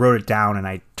 But I wrote it down and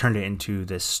I turned it into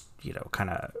this kind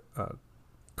of a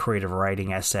creative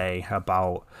writing essay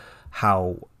about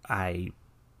how I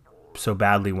so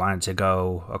badly wanted to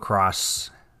go across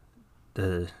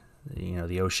the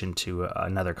ocean to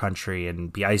another country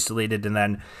and be isolated, and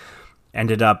then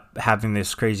ended up having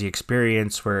this crazy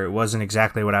experience where it wasn't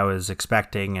exactly what I was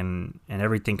expecting, and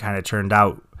everything kind of turned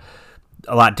out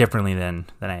a lot differently than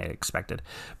I expected.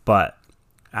 But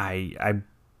I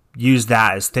use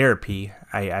that as therapy.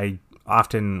 I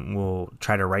often will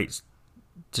try to write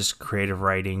just creative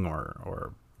writing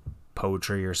or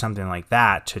poetry or something like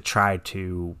that to try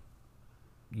to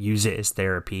use it as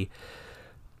therapy.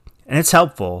 And it's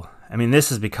helpful. I mean, this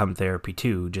has become therapy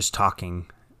too, just talking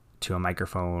to a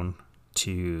microphone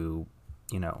to,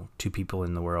 two people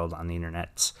in the world on the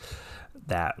internet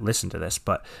that listen to this.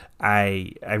 But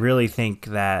I really think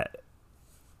that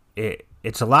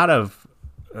it's a lot of,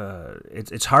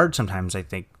 it's hard sometimes, I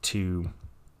think, to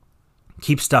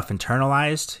keep stuff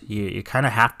internalized. You kind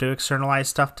of have to externalize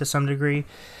stuff to some degree.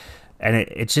 And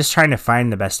it's just trying to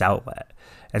find the best outlet.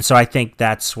 And so I think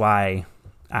that's why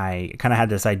I kind of had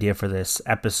this idea for this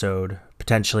episode,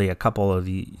 potentially a couple of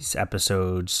these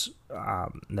episodes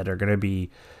that are going to be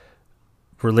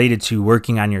related to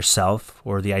working on yourself,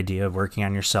 or the idea of working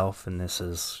on yourself. And this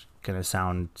is going to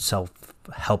sound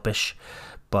self-helpish,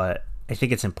 but I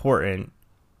think it's important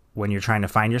when you're trying to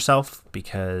find yourself,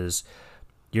 because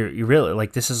you're really,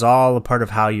 like, this is all a part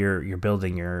of how you're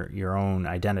building your own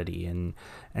identity, and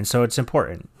so it's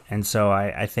important. And so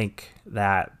I think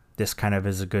that this kind of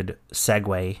is a good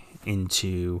segue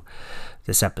into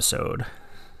this episode.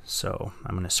 So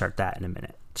I'm going to start that in a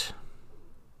minute.